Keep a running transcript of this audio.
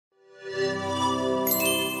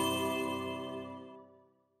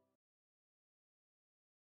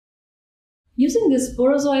Using this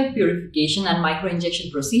sporozoid purification and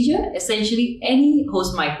microinjection procedure, essentially any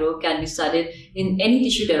host microbe can be studied in any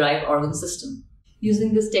tissue-derived organ system.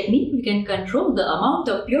 Using this technique, we can control the amount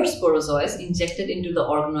of pure sporozoites injected into the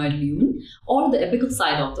organoid lumen or the apical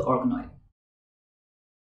side of the organoid.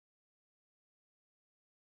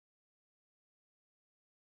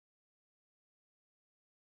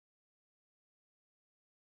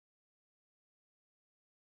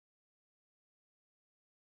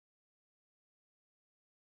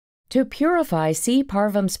 To purify C.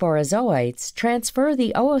 parvum sporozoites, transfer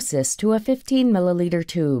the oocysts to a 15 milliliter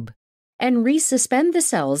tube and resuspend the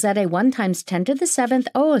cells at a 1 × 10⁷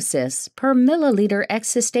 oocysts per milliliter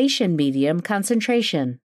excistation medium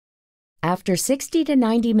concentration. After 60 to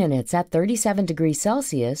 90 minutes at 37 degrees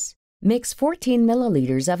Celsius, mix 14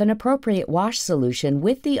 milliliters of an appropriate wash solution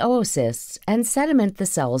with the oocysts and sediment the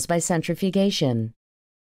cells by centrifugation.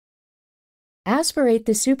 Aspirate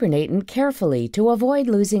the supernatant carefully to avoid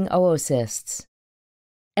losing oocysts.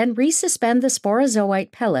 And resuspend the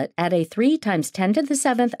sporozoite pellet at a 3 ×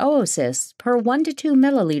 10⁷ oocysts per 1 to 2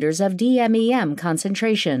 milliliters of DMEM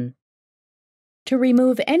concentration. To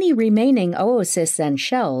remove any remaining oocysts and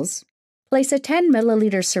shells, place a 10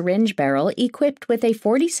 milliliter syringe barrel equipped with a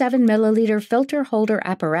 47 milliliter filter holder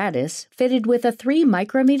apparatus fitted with a 3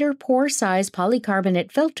 micrometer pore size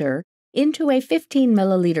polycarbonate filter into a 15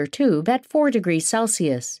 milliliter tube at 4 degrees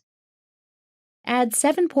Celsius. Add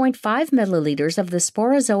 7.5 milliliters of the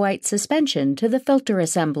sporozoite suspension to the filter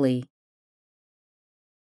assembly.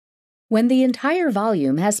 When the entire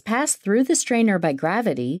volume has passed through the strainer by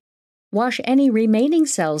gravity, wash any remaining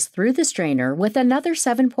cells through the strainer with another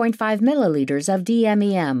 7.5 milliliters of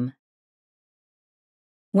DMEM.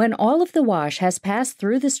 When all of the wash has passed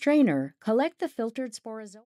through the strainer, collect the filtered sporozoite.